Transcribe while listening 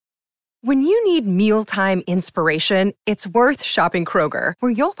When you need mealtime inspiration, it's worth shopping Kroger,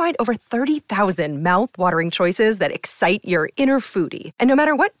 where you'll find over 30,000 mouth-watering choices that excite your inner foodie. And no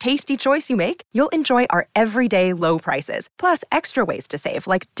matter what tasty choice you make, you'll enjoy our everyday low prices, plus extra ways to save,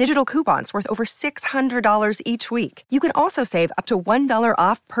 like digital coupons worth over $600 each week. You can also save up to $1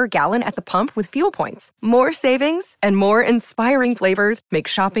 off per gallon at the pump with fuel points. More savings and more inspiring flavors make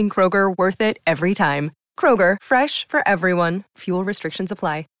shopping Kroger worth it every time. Kroger, fresh for everyone. Fuel restrictions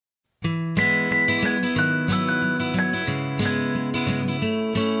apply.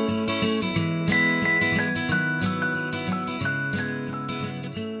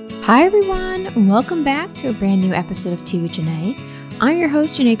 Hi everyone, welcome back to a brand new episode of Tea with Janae. I'm your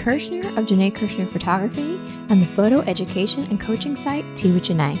host Janae Kirshner of Janae Kirshner Photography and the photo education and coaching site Tea with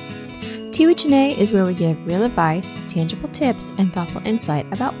Janae. Tea with Janae is where we give real advice, tangible tips, and thoughtful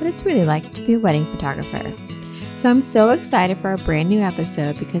insight about what it's really like to be a wedding photographer. So I'm so excited for our brand new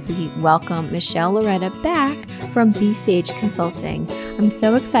episode because we welcome Michelle Loretta back from B-Sage Consulting. I'm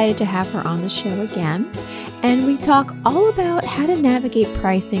so excited to have her on the show again. And we talk all about how to navigate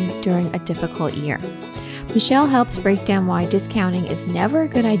pricing during a difficult year. Michelle helps break down why discounting is never a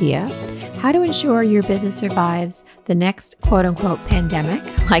good idea, how to ensure your business survives the next quote-unquote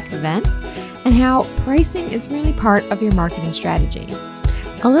pandemic-like event, and how pricing is really part of your marketing strategy.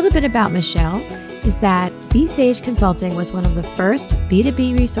 A little bit about Michelle is that B-Sage Consulting was one of the first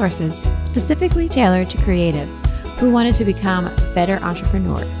B2B resources specifically tailored to creatives who wanted to become better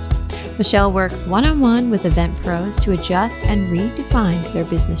entrepreneurs. Michelle works one-on-one with event pros to adjust and redefine their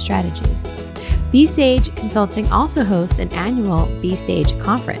business strategies. B-Sage Consulting also hosts an annual B-Sage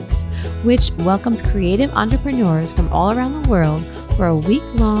conference, which welcomes creative entrepreneurs from all around the world for a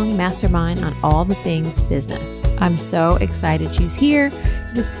week-long mastermind on all the things business. I'm so excited she's here.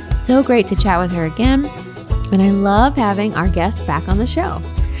 It's so great to chat with her again, and I love having our guests back on the show.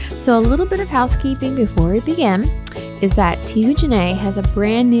 So a little bit of housekeeping before we begin is that Tea with Janae has a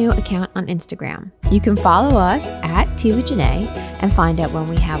brand new account on Instagram. You can follow us at Tea with Janae and find out when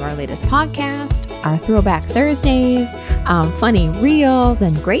we have our latest podcast, our Throwback Thursdays, funny reels,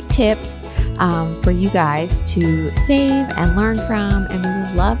 and great tips for you guys to save and learn from, and we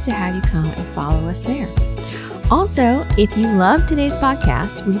would love to have you come and follow us there. Also, if you love today's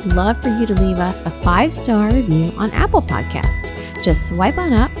podcast, we'd love for you to leave us a 5-star review on Apple Podcasts. Just swipe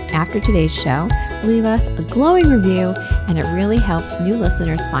on up after today's show, leave us a glowing review, and it really helps new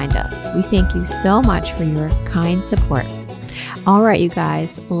listeners find us. We thank you so much for your kind support. All right, you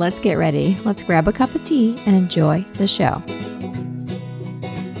guys, let's get ready. Let's grab a cup of tea and enjoy the show.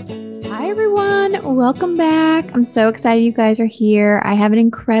 Hi, everyone. Welcome back. I'm so excited you guys are here. I have an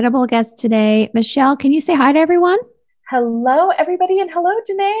incredible guest today. Michelle, can you say hi to everyone? Hello, everybody, and hello,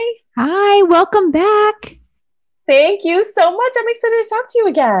 Janae. Hi, welcome back. Thank you so much. I'm excited to talk to you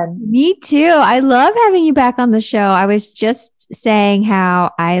again. Me too. I love having you back on the show. I was just saying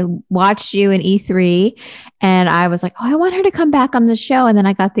how I watched you in E3 and I was like, oh, I want her to come back on the show. And then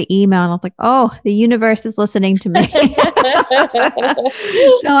I got the email and I was like, oh, the universe is listening to me.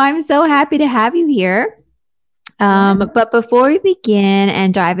 So I'm so happy to have you here. But before we begin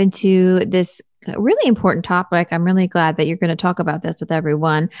and dive into this really important topic, I'm really glad that you're going to talk about this with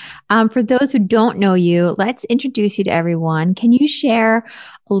everyone. For those who don't know you, let's introduce you to everyone. Can you share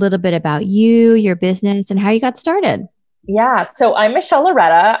a little bit about you, your business, and how you got started? Yeah. So I'm Michelle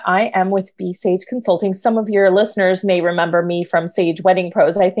Loretta. I am with B-Sage Consulting. Some of your listeners may remember me from Sage Wedding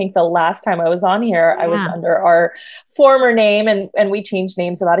Pros. I think the last time I was on here, I was under our former name and we changed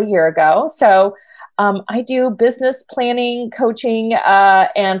names about a year ago. So I do business planning, coaching,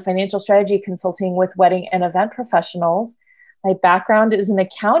 and financial strategy consulting with wedding and event professionals. My background is in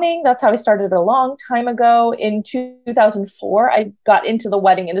accounting. That's how I started a long time ago. In 2004, I got into the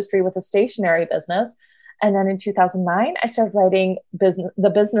wedding industry with a stationery business. And then in 2009, I started writing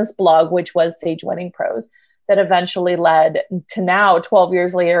the business blog, which was Sage Wedding Pros, that eventually led to now, 12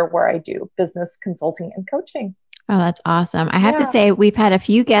 years later, where I do business consulting and coaching. Oh, that's awesome. I have to say, we've had a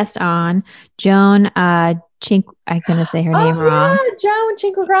few guests on. Joan Chink, I'm going to say her name wrong. Yeah, Joan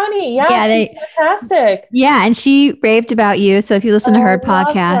Cinquegrani. Yeah, she's fantastic. Yeah, and she raved about you. So if you listen to her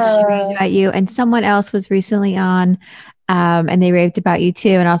podcast, she raved about you. And someone else was recently on and they raved about you too.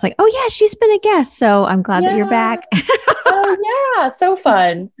 And I was like, oh yeah, she's been a guest. So I'm glad that you're back. Oh yeah, so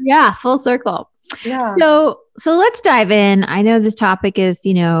fun. Yeah, full circle. Yeah. So let's dive in. I know this topic is,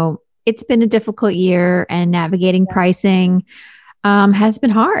 it's been a difficult year and navigating pricing has been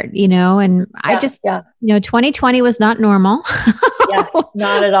hard, and I just, 2020 was not normal. Yeah,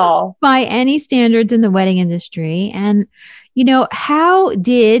 not at all. By any standards in the wedding industry. And, how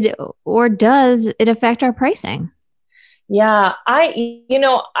did or does it affect our pricing? Yeah,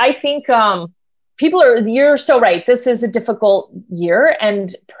 I think you're so right. This is a difficult year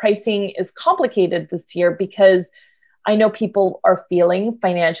and pricing is complicated this year because I know people are feeling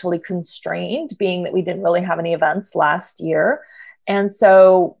financially constrained, being that we didn't really have any events last year. And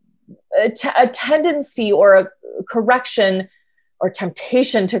so a tendency or a correction or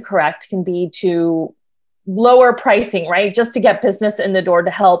temptation to correct can be to lower pricing, right? Just to get business in the door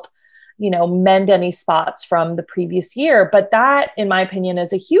to help, mend any spots from the previous year. But that, in my opinion,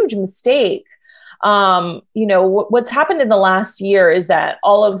 is a huge mistake. What's happened in the last year is that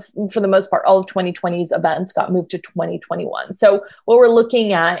for the most part, all of 2020's events got moved to 2021. So what we're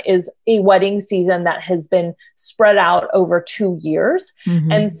looking at is a wedding season that has been spread out over 2 years.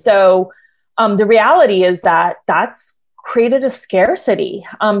 Mm-hmm. And so the reality is that that's created a scarcity.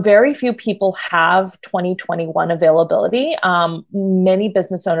 Very few people have 2021 availability. Many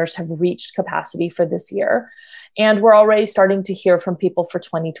business owners have reached capacity for this year, and we're already starting to hear from people for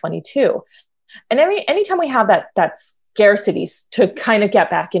 2022. And anytime we have that scarcity to kind of get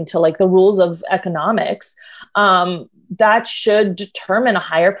back into like the rules of economics, that should determine a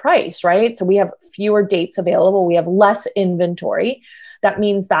higher price, right? So we have fewer dates available. We have less inventory. That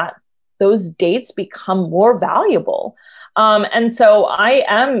means that those dates become more valuable. And so I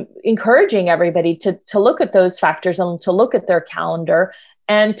am encouraging everybody to look at those factors and to look at their calendar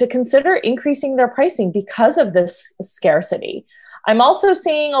and to consider increasing their pricing because of this scarcity. I'm also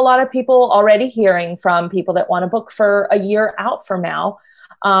seeing a lot of people already hearing from people that want to book for a year out from now.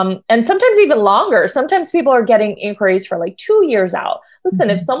 And sometimes even longer. Sometimes people are getting inquiries for like 2 years out. Listen,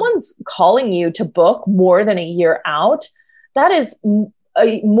 if someone's calling you to book more than a year out, that is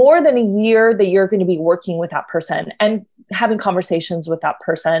more than a year that you're going to be working with that person and having conversations with that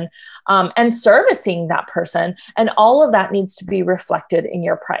person, and servicing that person. And all of that needs to be reflected in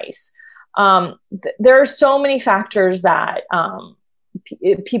your price. There are so many factors that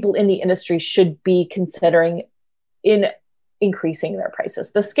people in the industry should be considering in increasing their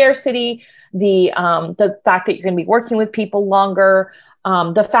prices. The scarcity, the fact that you're going to be working with people longer,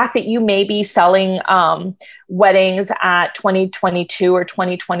 the fact that you may be selling weddings at 2022 or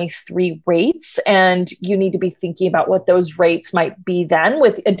 2023 rates, and you need to be thinking about what those rates might be then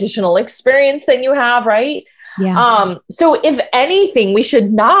with additional experience that you have, right? Yeah. So if anything, we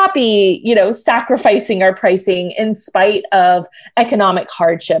should not be, sacrificing our pricing in spite of economic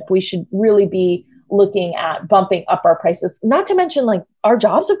hardship. We should really be looking at bumping up our prices, not to mention like our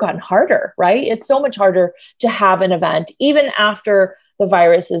jobs have gotten harder, right? It's so much harder to have an event. Even after the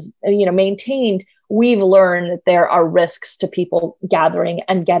virus is, maintained, we've learned that there are risks to people gathering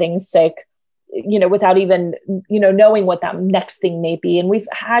and getting sick, without even, knowing what that next thing may be. And we've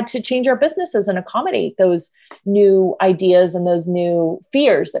had to change our businesses and accommodate those new ideas and those new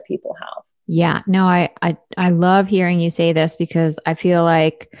fears that people have. Yeah, no, I love hearing you say this because I feel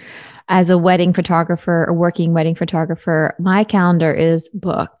like as a wedding photographer, a working wedding photographer, my calendar is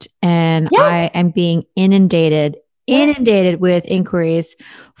booked and yes. I am being inundated with inquiries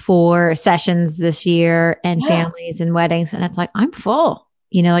for sessions this year and families and weddings. And it's like, I'm full,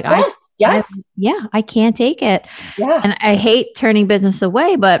 I can't take it. Yeah. And I hate turning business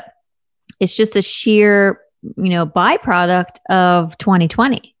away, but it's just a sheer, byproduct of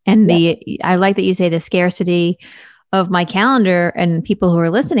 2020. And I like that you say the scarcity of my calendar and people who are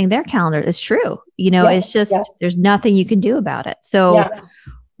listening, their calendar is true. It's just, there's nothing you can do about it. So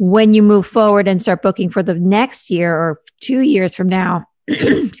when you move forward and start booking for the next year or 2 years from now,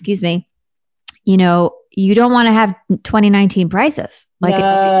 excuse me, you don't want to have 2019 prices. Like,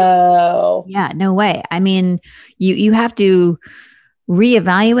 no. No way. I mean, you have to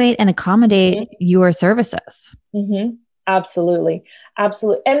reevaluate and accommodate your services. Mm-hmm. Absolutely.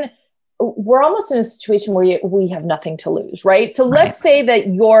 Absolutely. And we're almost in a situation where we have nothing to lose, right? So let's say that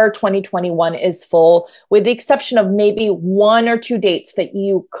your 2021 is full, with the exception of maybe 1 or 2 dates that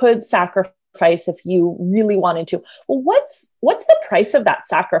you could sacrifice if you really wanted to. Well, what's the price of that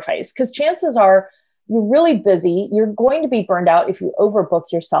sacrifice? Because chances are you're really busy. You're going to be burned out if you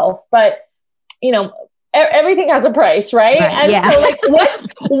overbook yourself, but everything has a price, right? And so like,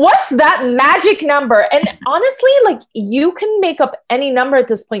 what's that magic number? And honestly, like you can make up any number at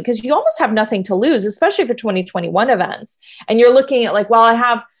this point because you almost have nothing to lose, especially for 2021 events. And you're looking at like, well, I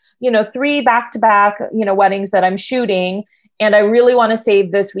have, 3 back-to-back, weddings that I'm shooting, and I really want to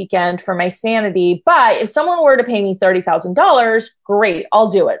save this weekend for my sanity. But if someone were to pay me $30,000, great, I'll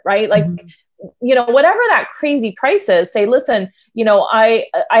do it, right? Like, whatever that crazy price is, say, listen, I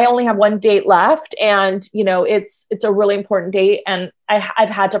only have 1 date left, and, it's a really important date, and I've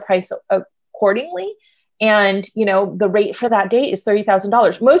had to price accordingly. and, the rate for that date is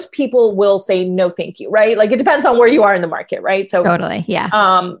 $30,000. Most people will say, no, thank you. Right. Like it depends on where you are in the market. Right. So totally. Yeah.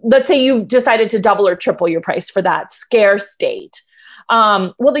 Let's say you've decided to double or triple your price for that scarce date.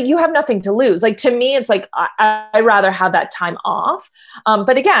 Well, you have nothing to lose. Like, to me, it's like, I'd rather have that time off.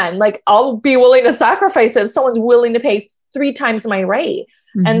 But again, like I'll be willing to sacrifice it if someone's willing to pay 3 times my rate.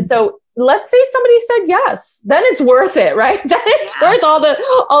 Mm-hmm. And so let's say somebody said yes, then it's worth it, right? Then it's worth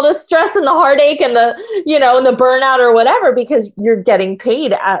all the stress and the heartache and the, and the burnout or whatever, because you're getting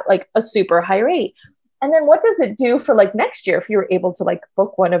paid at like a super high rate. And then what does it do for like next year if you're able to like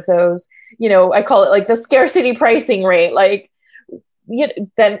book one of those, I call it like the scarcity pricing rate, like,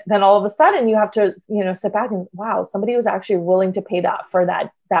 then all of a sudden you have to, sit back and, wow, somebody was actually willing to pay that for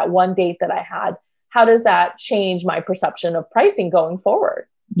that one date that I had. How does that change my perception of pricing going forward?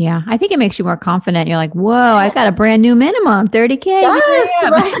 Yeah, I think it makes you more confident. You're like, whoa, I got a brand new minimum, $30K.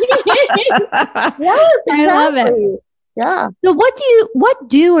 Yes, right. Yes, exactly. I love it. Yeah. So what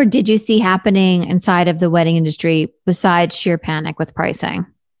do or did you see happening inside of the wedding industry besides sheer panic with pricing?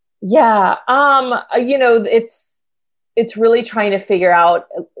 Yeah. It's really trying to figure out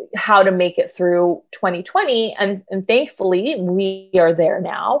how to make it through 2020. And thankfully we are there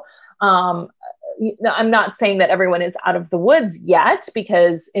now. I'm not saying that everyone is out of the woods yet,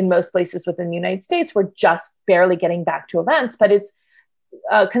 because in most places within the United States, we're just barely getting back to events, but it's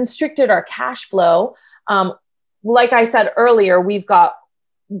constricted our cash flow. Like I said earlier, we've got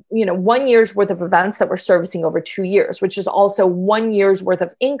 1 year's worth of events that we're servicing over 2 years, which is also 1 year's worth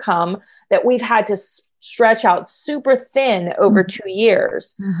of income that we've had to stretch out super thin over 2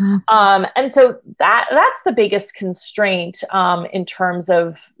 years. Mm-hmm. And so that's the biggest constraint in terms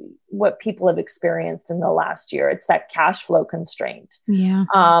of what people have experienced in the last year. It's that cash flow constraint. Yeah.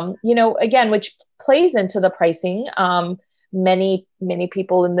 Again, which plays into the pricing. Many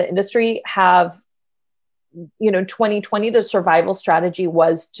people in the industry have, 2020, the survival strategy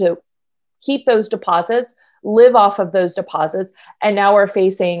was to keep those deposits, live off of those deposits. And now we're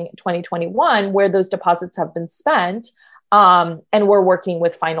facing 2021 where those deposits have been spent. And we're working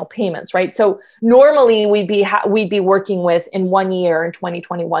with final payments, right? So normally we'd be working with, in 1 year in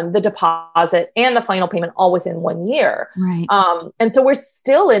 2021, the deposit and the final payment all within 1 year. Right. And so we're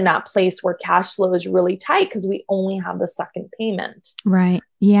still in that place where cash flow is really tight because we only have the second payment. Right.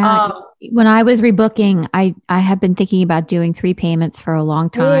 Yeah. When I was rebooking, I have been thinking about doing 3 payments for a long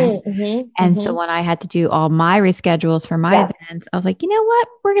time. And so when I had to do all my reschedules for my events, I was like, you know what?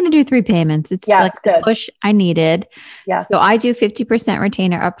 We're going to do 3 payments. It's like the push I needed. Yes. So I do 50%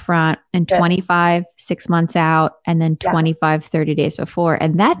 retainer upfront and 25 6 months out, and then 25 30 days before.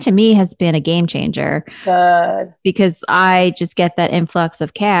 And that to me has been a game changer. Good. Because I just get that influx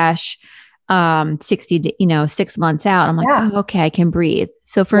of cash 6 months out. I'm like, oh, okay, I can breathe.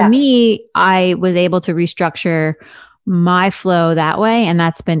 So for me, I was able to restructure my flow that way. And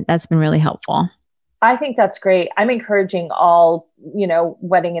that's been really helpful. I think that's great. I'm encouraging all,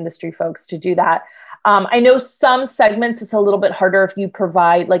 wedding industry folks to do that. I know some segments, it's a little bit harder if you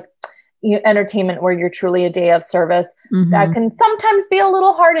provide like entertainment where you're truly a day of service. Mm-hmm. That can sometimes be a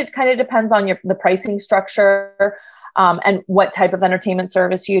little hard. It kind of depends on the pricing structure and what type of entertainment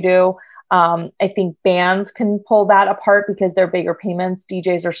service you do. I think bands can pull that apart because they're bigger payments.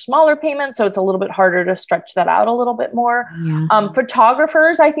 DJs are smaller payments. So it's a little bit harder to stretch that out a little bit more. Yeah.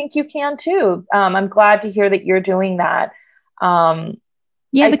 Photographers, I think you can too. I'm glad to hear that you're doing that.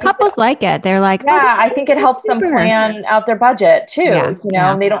 The couples like it. They're like, I think it helps them plan out their budget too.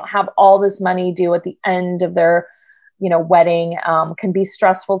 And they don't have all this money due at the end of their, wedding. Can be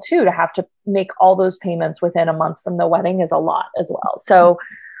stressful too, to have to make all those payments within a month from the wedding is a lot as well. So,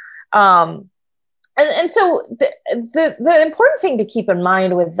 and so the important thing to keep in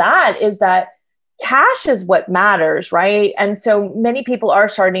mind with that is that cash is what matters, right? And so many people are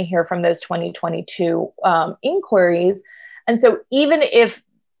starting to hear from those 2022 inquiries. And so even if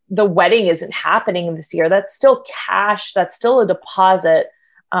the wedding isn't happening this year, that's still cash, that's still a deposit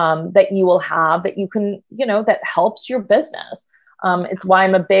that you will have that you can, that helps your business. It's why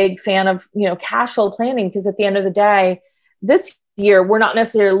I'm a big fan of, cash flow planning, because at the end of the day, this year, we're not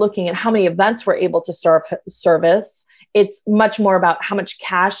necessarily looking at how many events we're able to service. It's much more about how much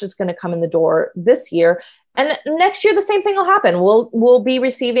cash is going to come in the door this year. And next year, the same thing will happen. We'll be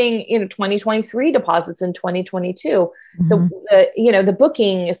receiving 2023 deposits in 2022. Mm-hmm. The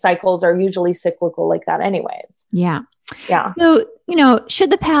booking cycles are usually cyclical like that anyways. Yeah. Yeah. So,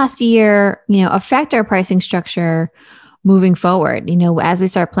 should the past year, affect our pricing structure moving forward, as we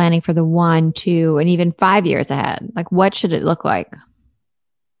start planning for the 1, 2, and even 5 years ahead? Like, what should it look like?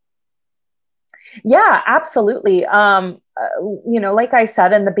 Yeah, absolutely. Like I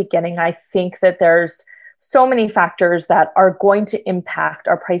said in the beginning, I think that there's so many factors that are going to impact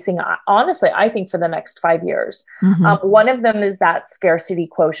our pricing. Honestly, I think for the next 5 years. One of them is that scarcity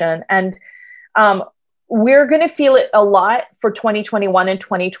quotient. And we're going to feel it a lot for 2021 and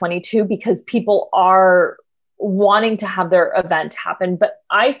 2022 because people are wanting to have their event happen. But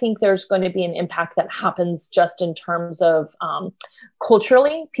I think there's going to be an impact that happens just in terms of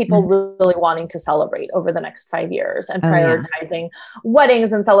culturally, people really wanting to celebrate over the next 5 years and prioritizing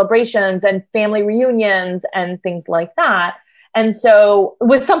weddings and celebrations and family reunions and things like that. And so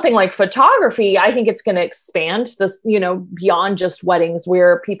with something like photography, I think it's going to expand this, beyond just weddings,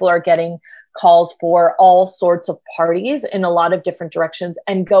 where people are getting calls for all sorts of parties in a lot of different directions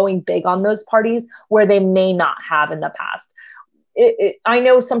and going big on those parties where they may not have in the past. I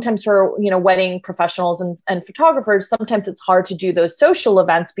know sometimes for, wedding professionals and photographers, sometimes it's hard to do those social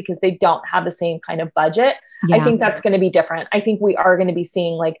events because they don't have the same kind of budget. Yeah. I think that's going to be different. I think we are going to be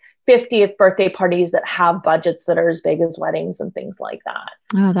seeing like 50th birthday parties that have budgets that are as big as weddings and things like that.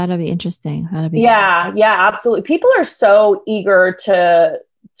 Oh, that'll be interesting. Yeah, absolutely. People are so eager to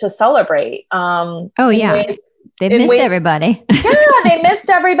celebrate. They missed everybody. They missed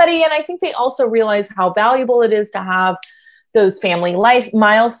everybody. And I think they also realize how valuable it is to have those family life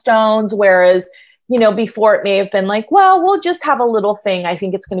milestones. Whereas, before it may have been like, well, we'll just have a little thing. I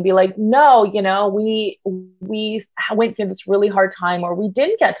think it's going to be like, no, we went through this really hard time, or we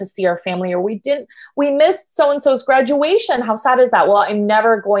didn't get to see our family, or we missed so-and-so's graduation. How sad is that? Well, I'm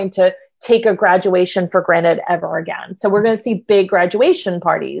never going to take a graduation for granted ever again. So we're going to see big graduation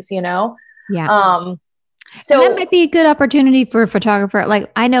parties, Yeah. So and that might be a good opportunity for a photographer. Like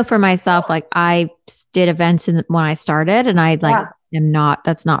I know for myself, like I did events when I started and I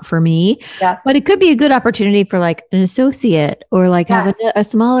that's not for me, but it could be a good opportunity for like an associate or like have a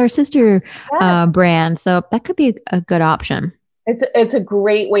smaller sister brand. So that could be a good option. It's a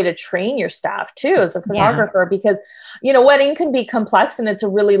great way to train your staff too, as a photographer, because, wedding can be complex and it's a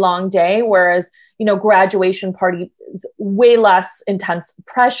really long day. Whereas, graduation party is way less intense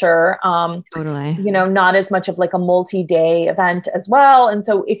pressure. Totally. Not as much of like a multi-day event as well. And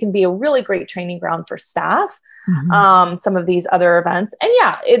so it can be a really great training ground for staff. Some of these other events, and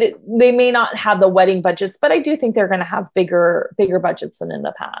they may not have the wedding budgets, but I do think they're going to have bigger budgets than in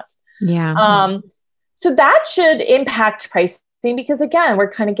the past. Yeah. So that should impact pricing, because again, we're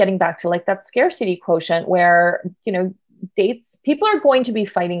kind of getting back to like that scarcity quotient where, dates, people are going to be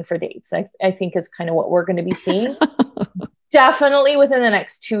fighting for dates. I think is kind of what we're going to be seeing definitely within the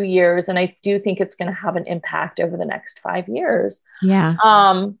next 2 years. And I do think it's going to have an impact over the next 5 years. Yeah.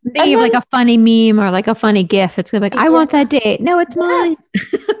 Think of like a funny meme or like a funny GIF. It's going to be like, I want that date. No, it's mine.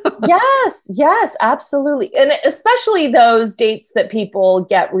 Yes, absolutely. And especially those dates that people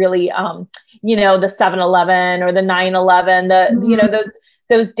get really, the 7-Eleven or the 9/11,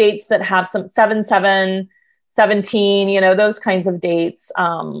 those dates that have some 7/7, 17, those kinds of dates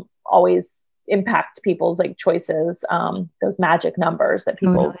always impact people's like choices, those magic numbers that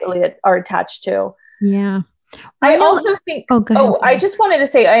people really are attached to. Yeah. I also think, I just wanted to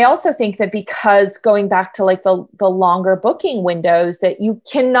say, I also think that because going back to like the longer booking windows, that you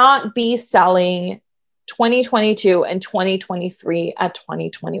cannot be selling 2022 and 2023 at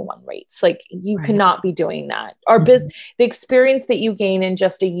 2021 rates. Like you cannot be doing that. The experience that you gain in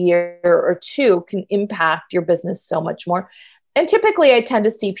just a year or two can impact your business so much more. And typically I tend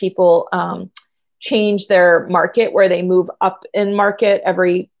to see people change their market, where they move up in market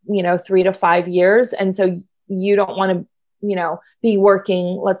every, 3 to 5 years. And so you don't want to, be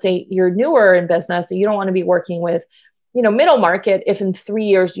working, let's say you're newer in business, so you don't want to be working with, middle market if in 3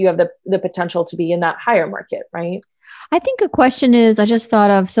 years you have the potential to be in that higher market, right? I think a question is, I just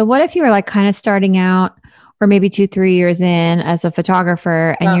thought of, so what if you were like kind of starting out or maybe 2-3 years in as a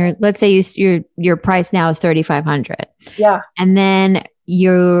photographer and let's say your price now is $3,500. Yeah. And then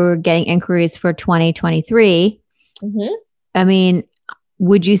you're getting inquiries for 2023. I mean,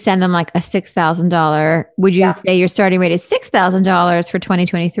 would you send them like a $6,000? Would you say your starting rate is $6,000 for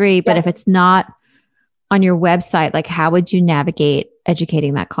 2023? But if it's not on your website, like how would you navigate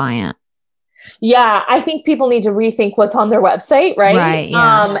educating that client? Yeah, I think people need to rethink what's on their website, right? Right.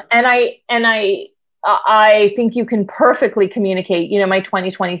 Yeah. I think you can perfectly communicate, my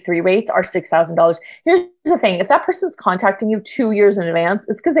 2023 rates are $6,000. Here's the thing. If that person's contacting you 2 years in advance,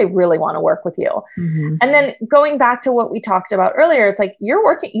 it's because they really want to work with you. And then going back to what we talked about earlier, it's like you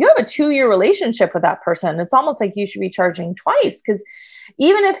have a 2-year relationship with that person. It's almost like you should be charging twice, because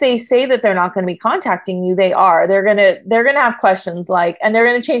even if they say that they're not going to be contacting you, they are. They're going to have questions like, and they're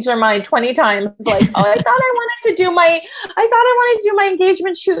going to change their mind 20 times. Like, I thought I wanted to do my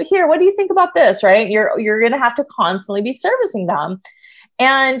engagement shoot here. What do you think about this? Right? You're going to have to constantly be servicing them.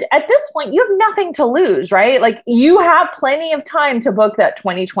 And at this point, you have nothing to lose, right? Like you have plenty of time to book that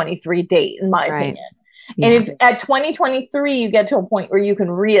 2023 date, in my opinion. Yeah. And if at 2023, you get to a point where you can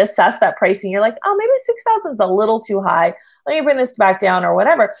reassess that pricing, you're like, oh, maybe 6,000 is a little too high. Let me bring this back down or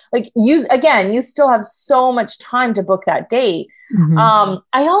whatever. Like you still have so much time to book that date. Mm-hmm.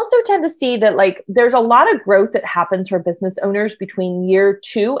 I also tend to see that like there's a lot of growth that happens for business owners between year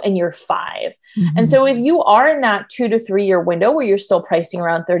 2 and year 5. Mm-hmm. And so if you are in that 2 to 3 year window where you're still pricing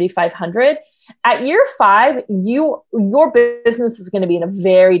around 3,500, at year 5, your business is going to be in a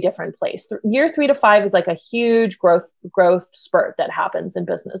very different place. Year 3 to 5 is like a huge growth spurt that happens in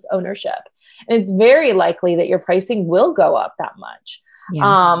business ownership. And it's very likely that your pricing will go up that much.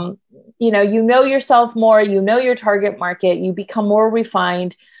 Yeah. You know yourself more, you know your target market, you become more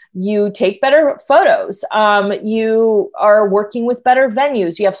refined, you take better photos, you are working with better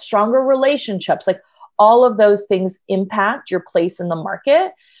venues, you have stronger relationships, like all of those things impact your place in the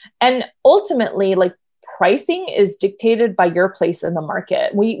market. And ultimately, like pricing is dictated by your place in the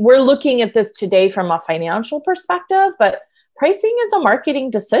market. We're looking at this today from a financial perspective, but pricing is a marketing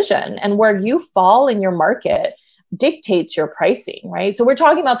decision, and where you fall in your market dictates your pricing, right? So we're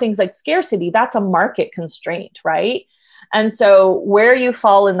talking about things like scarcity. That's a market constraint, right? And so where you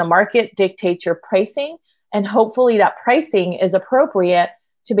fall in the market dictates your pricing, and hopefully that pricing is appropriate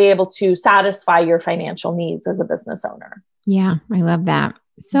to be able to satisfy your financial needs as a business owner. Yeah, I love that.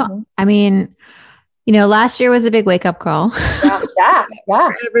 So, I mean, last year was a big wake up call. Yeah.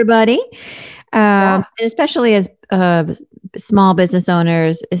 For everybody. And especially as small business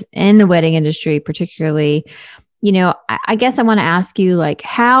owners in the wedding industry, particularly, I guess I want to ask you, like,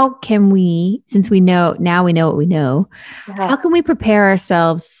 how can we, since we know what we know, how can we prepare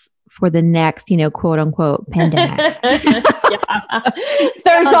ourselves for the next, quote unquote pandemic?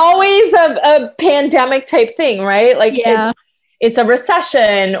 There's always a pandemic type thing, right? Like it's a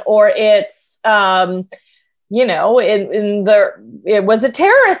recession, or it's, it was a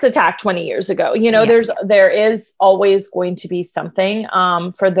terrorist attack 20 years ago. There is always going to be something.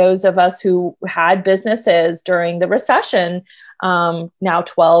 For those of us who had businesses during the recession, now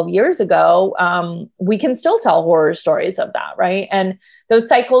 12 years ago, we can still tell horror stories of that, right? And those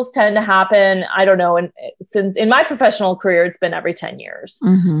cycles tend to happen, I don't know, since in my professional career, it's been every 10 years.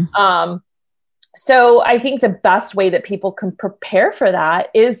 Mm-hmm. So I think the best way that people can prepare for that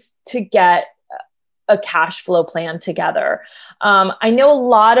is to get a cash flow plan together. I know a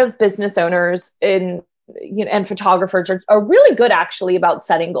lot of business owners and photographers are really good actually about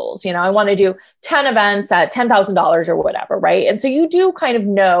setting goals. I want to do 10 events at $10,000 or whatever, right? And so you do kind of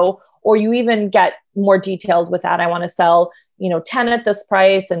know, or you even get more detailed with that. I want to sell, 10 at this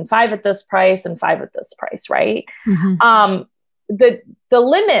price and 5 at this price and 5 at this price, right? Mm-hmm. The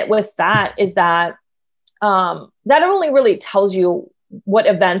limit with that is that that only really tells you what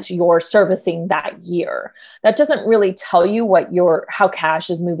events you're servicing that year. That doesn't really tell you how cash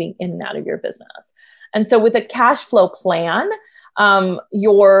is moving in and out of your business. And so with a cash flow plan,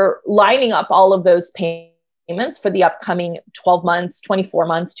 you're lining up all of those payments for the upcoming 12 months, 24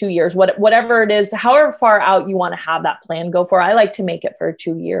 months, 2 years, whatever it is, however far out you want to have that plan go for. I like to make it for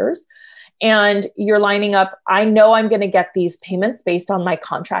 2 years. And you're lining up, I know I'm going to get these payments based on my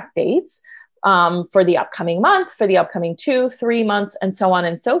contract dates. For the upcoming month, for the upcoming 2-3 months, and so on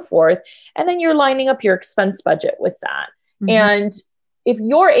and so forth. And then you're lining up your expense budget with that. Mm-hmm. And if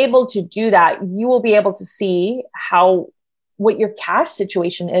you're able to do that, you will be able to see what your cash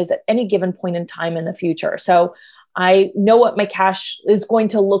situation is at any given point in time in the future. So I know what my cash is going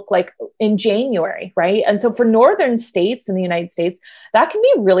to look like in January, right? And so for northern states in the United States, that can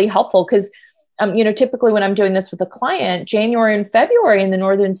be really helpful because typically when I'm doing this with a client, January and February in the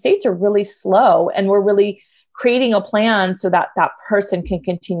northern states are really slow, and we're really creating a plan so that that person can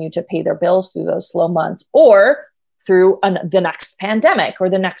continue to pay their bills through those slow months or through the next pandemic or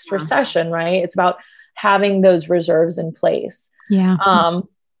the next recession, right? It's about having those reserves in place. Yeah.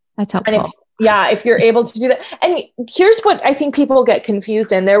 That's helpful. And if you're able to do that. And here's what I think people get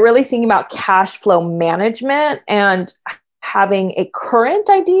confused in. They're really thinking about cash flow management and having a current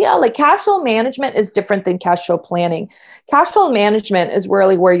idea. Like cash flow management is different than cash flow planning. Cash flow management is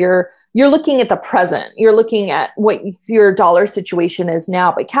really where you're looking at the present. You're looking at what your dollar situation is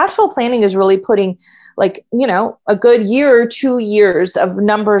now. But cash flow planning is really putting a good year or 2 years of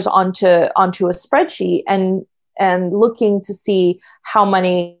numbers onto a spreadsheet and looking to see how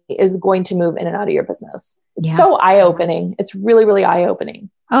money is going to move in and out of your business. It's so eye-opening. It's really, really eye-opening.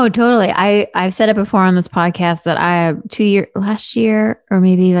 Oh, totally. I've said it before on this podcast that last year, or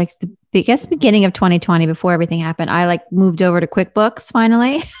maybe like the beginning of 2020, before everything happened, I moved over to QuickBooks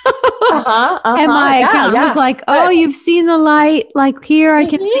finally. And my accountant was like, oh, you've seen the light. Like here, I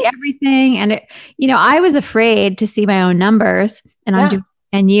can see everything. And I was afraid to see my own numbers, and I'm doing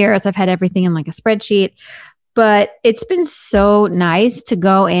 10 years. I've had everything in like a spreadsheet. But it's been so nice to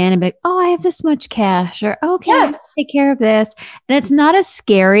go in and be like, oh, I have this much cash, or okay, I take care of this. And it's not as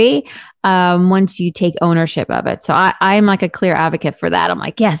scary once you take ownership of it. So I'm like a clear advocate for that. I'm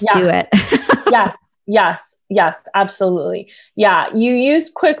like, yes, do it. Yes, absolutely. Yeah. You use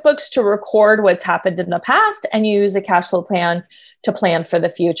QuickBooks to record what's happened in the past, and you use a cash flow plan to plan for the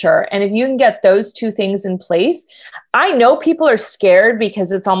future. And if you can get those two things in place, I know people are scared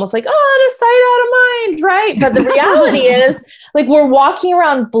because it's almost like, oh, out of sight, out of mind, right? But the reality is, like, we're walking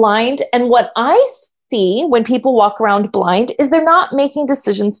around blind. And what I see when people walk around blind is they're not making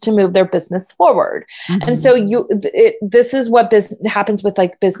decisions to move their business forward. And so this is what happens with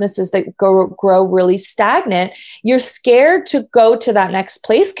like businesses that grow really stagnant. You're scared to go to that next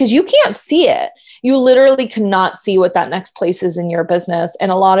place because you can't see it. You literally cannot see what that next place is in your business.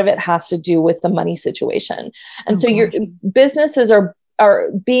 And a lot of it has to do with the money situation. And so your businesses are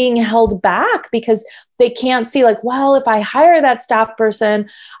being held back because they can't see, like, well, if I hire that staff person,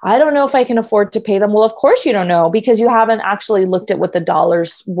 I don't know if I can afford to pay them. Well, of course you don't know, because you haven't actually looked at what the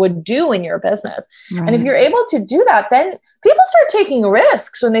dollars would do in your business. Right. And if you're able to do that, then people start taking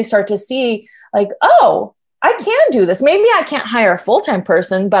risks when they start to see, like, oh, I can do this. Maybe I can't hire a full-time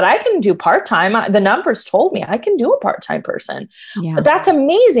person, but I can do part-time. The numbers told me I can do a part-time person. Yeah. But that's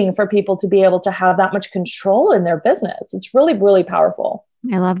amazing for people to be able to have that much control in their business. It's really, really powerful.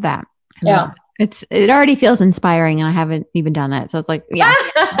 I love that. It already feels inspiring, and I haven't even done it. So it's like,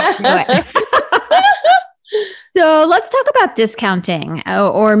 let's do it. So let's talk about discounting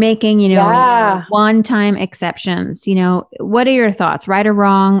or making, one-time exceptions. What are your thoughts, right or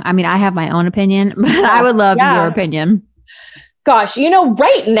wrong? I mean, I have my own opinion, but I would love your opinion. Gosh,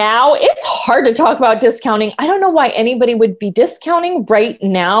 right now it's hard to talk about discounting. I don't know why anybody would be discounting right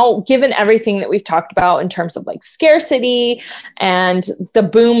now, given everything that we've talked about in terms of like scarcity and the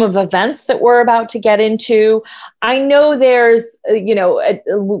boom of events that we're about to get into. I know there's,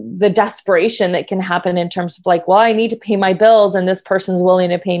 the desperation that can happen in terms of like, well, I need to pay my bills and this person's willing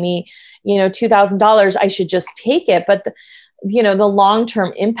to pay me, $2,000. I should just take it. But the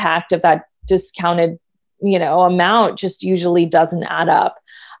long-term impact of that discounted amount just usually doesn't add up.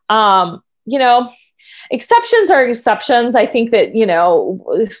 Exceptions are exceptions. I think that,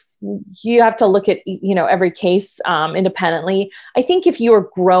 you have to look at, every case independently. I think if you are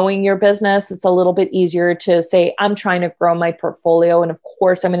growing your business, it's a little bit easier to say, I'm trying to grow my portfolio. And of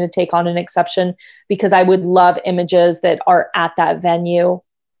course, I'm going to take on an exception because I would love images that are at that venue.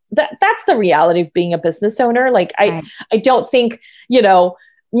 That's the reality of being a business owner. Like, I don't think,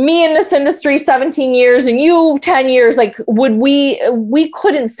 me in this industry 17 years and you 10 years, like, we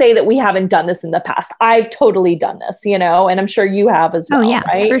couldn't say that we haven't done this in the past. I've totally done this, and I'm sure you have as well. Oh yeah,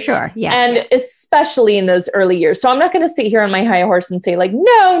 right? For sure. Yeah. And especially in those early years. So I'm not going to sit here on my high horse and say like,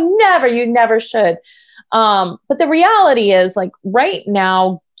 no, never, you never should. But the reality is, like, right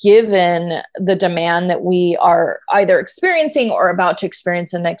now, given the demand that we are either experiencing or about to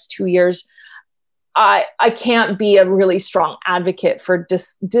experience in the next 2 years, I can't be a really strong advocate for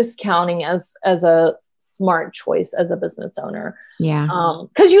discounting as a smart choice as a business owner. Yeah.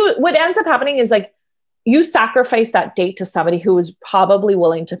 Because what ends up happening is, like, you sacrifice that date to somebody who is probably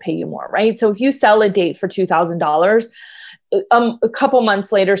willing to pay you more, right? So if you sell a date for $2,000, a couple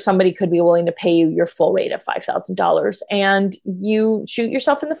months later, somebody could be willing to pay you your full rate of $5,000, and you shoot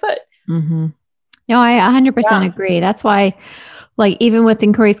yourself in the foot. Mm-hmm. No, I 100% agree. That's why, like, even with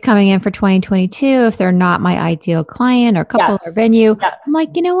inquiries coming in for 2022, if they're not my ideal client or couple or venue, I'm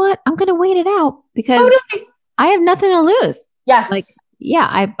like, you know what? I'm going to wait it out because I have nothing to lose. Yes. Like,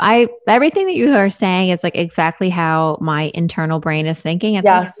 yeah, I everything that you are saying is like exactly how my internal brain is thinking. It's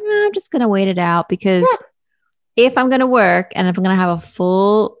like, I'm just going to wait it out because if I'm going to work and if I'm going to have a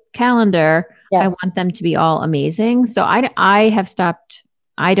full calendar, I want them to be all amazing. So I have stopped.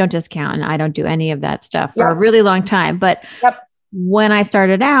 I don't discount and I don't do any of that stuff for a really long time. But when I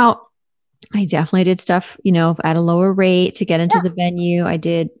started out, I definitely did stuff, at a lower rate to get into the venue. I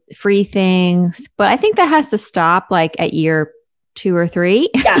did free things, but I think that has to stop like at year 2 or 3.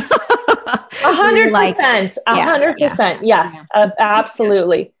 Yes. 100%. 100%. Yes,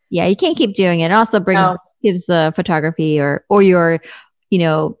 absolutely. Yeah. You can't keep doing it. It also gives the photography or your,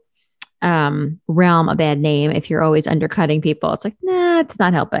 realm a bad name if you're always undercutting people. It's like, nah, it's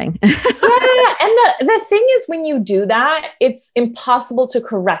not helping. And the thing is, when you do that, it's impossible to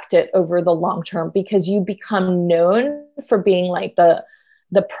correct it over the long term because you become known for being like the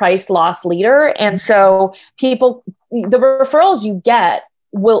price loss leader. And so the referrals you get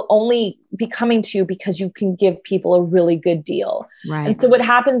will only be coming to you because you can give people a really good deal. Right. And so what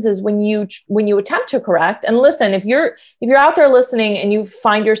happens is when you attempt to correct, and listen, if you're out there listening and you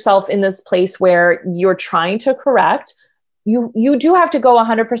find yourself in this place where you're trying to correct, you do have to go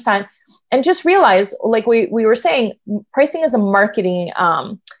 100%, and just realize, like we were saying, pricing is a marketing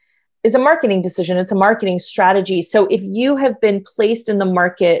decision. It's a marketing strategy. So if you have been placed in the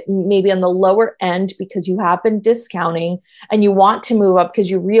market, maybe on the lower end because you have been discounting and you want to move up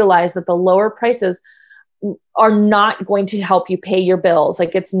because you realize that the lower prices are not going to help you pay your bills.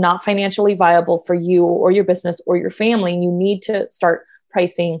 Like, it's not financially viable for you or your business or your family, and you need to start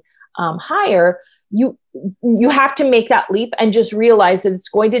pricing higher. You have to make that leap and just realize that it's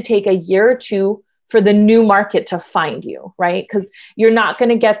going to take a year or two for the new market to find you, right? Because you're not going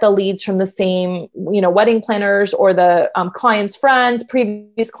to get the leads from the same, wedding planners or the clients' friends,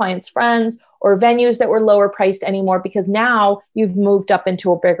 previous clients' friends, or venues that were lower priced anymore, because now you've moved up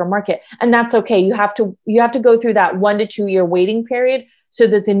into a bigger market. And that's okay. You have to go through that 1 to 2 year waiting period so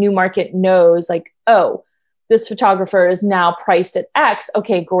that the new market knows, like, oh, this photographer is now priced at X.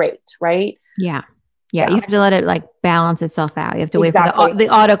 Okay, great, right? Yeah. You have to let it like balance itself out. You have to wait for the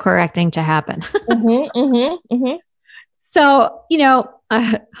auto-correcting to happen. So,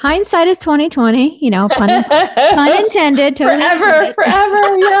 hindsight is 2020, pun intended. Totally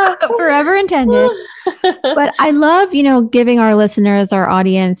forever. Yeah. Forever intended. But I love, giving our listeners, our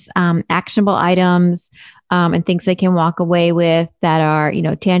audience, actionable items, and things they can walk away with that are,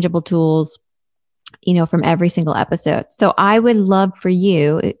 tangible tools, from every single episode. So I would love for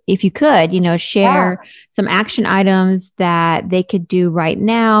you, if you could, share some action items that they could do right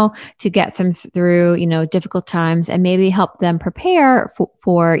now to get them through, difficult times, and maybe help them prepare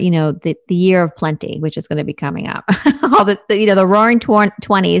for the year of plenty, which is going to be coming up. All the roaring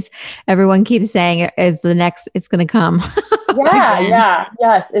 20s, everyone keeps saying is the next, it's going to come.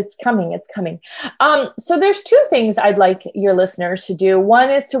 Yes, it's coming. So there's two things I'd like your listeners to do. One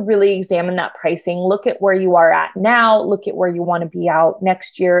is to really examine that pricing, look at where you are at now, look at where you want to be out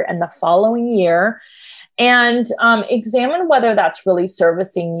next year and the following year, and examine whether that's really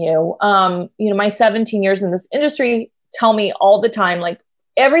servicing you. My 17 years in this industry tell me all the time, like,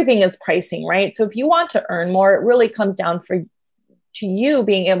 everything is pricing, right? So if you want to earn more, it really comes down to you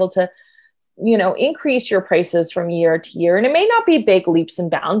being able to increase your prices from year to year. And it may not be big leaps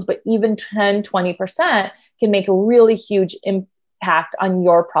and bounds, but even 10, 20% can make a really huge impact on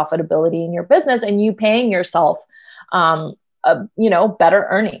your profitability in your business and you paying yourself, better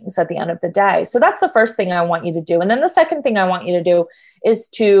earnings at the end of the day. So that's the first thing I want you to do. And then the second thing I want you to do is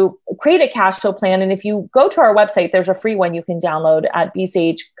to create a cash flow plan. And if you go to our website, there's a free one you can download at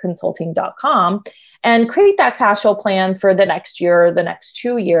bsageconsulting.com and create that cash flow plan for the next year or the next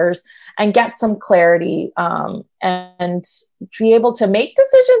 2 years and get some clarity and be able to make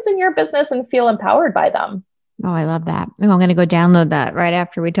decisions in your business and feel empowered by them. Oh, I love that. I'm going to go download that right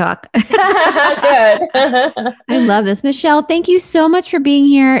after we talk. Good. I love this. Michelle, thank you so much for being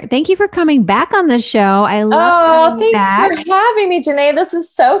here. Thank you for coming back on the show. I love thanks for having me, Janae. This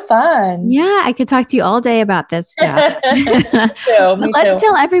is so fun. Yeah, I could talk to you all day about this stuff. Me too. Let's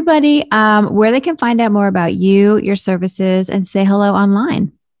tell everybody where they can find out more about you, your services, and say hello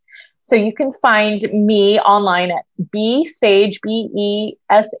online. So you can find me online at BSAGE,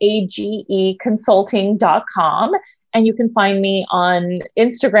 BESAGE consulting.com. And you can find me on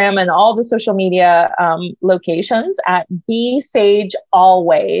Instagram and all the social media locations at BSAGE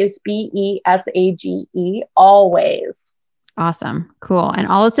Always, BESAGE Always. Awesome. Cool. And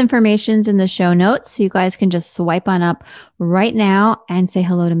all this information's in the show notes. So you guys can just swipe on up right now and say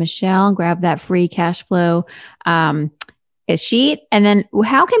hello to Michelle and grab that free cash flow sheet. And then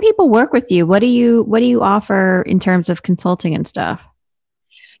how can people work with you? What do you offer in terms of consulting and stuff?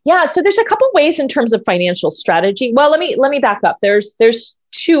 Yeah. So there's a couple ways in terms of financial strategy. Well, let me back up. There's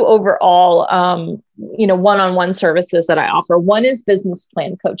two overall, one-on-one services that I offer. One is business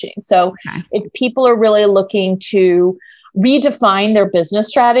plan coaching. So if people are really looking to redefine their business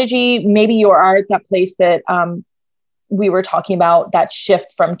strategy, maybe you are at that place that we were talking about, that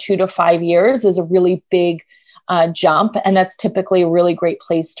shift from 2 to 5 years is a really big jump. And that's typically a really great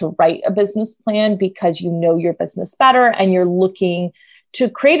place to write a business plan because you know your business better and you're looking to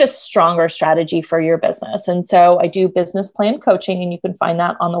create a stronger strategy for your business. And so I do business plan coaching, and you can find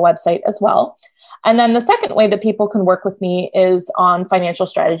that on the website as well. And then the second way that people can work with me is on financial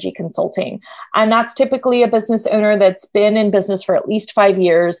strategy consulting. And that's typically a business owner that's been in business for at least 5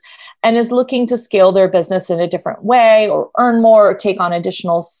 years and is looking to scale their business in a different way or earn more or take on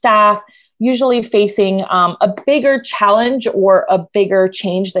additional staff. usually facing a bigger challenge or a bigger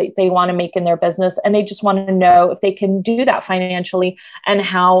change that they want to make in their business. And they just want to know if they can do that financially and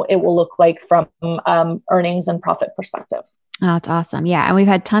how it will look like from earnings and profit perspective. Oh, that's awesome. Yeah. And we've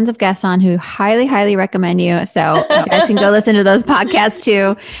had tons of guests on who highly, highly recommend you. So you guys can go listen to those podcasts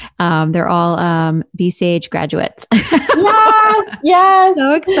too. They're all B-Sage graduates. Yes. Yes.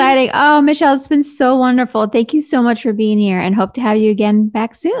 So exciting. Oh, Michelle, it's been so wonderful. Thank you so much for being here and hope to have you again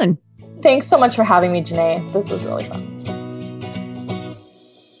back soon. Thanks so much for having me, Janae. This was really fun.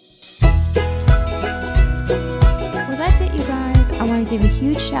 Well, that's it, you guys. I want to give a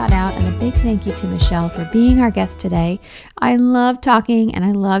huge shout out and a big thank you to Michelle for being our guest today. I love talking and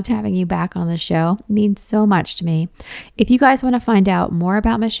I loved having you back on the show. It means so much to me. If you guys want to find out more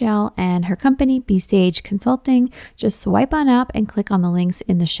about Michelle and her company, B-Sage Consulting, just swipe on up and click on the links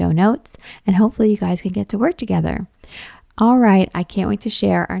in the show notes, and hopefully you guys can get to work together. All right, I can't wait to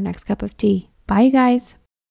share our next cup of tea. Bye, you guys.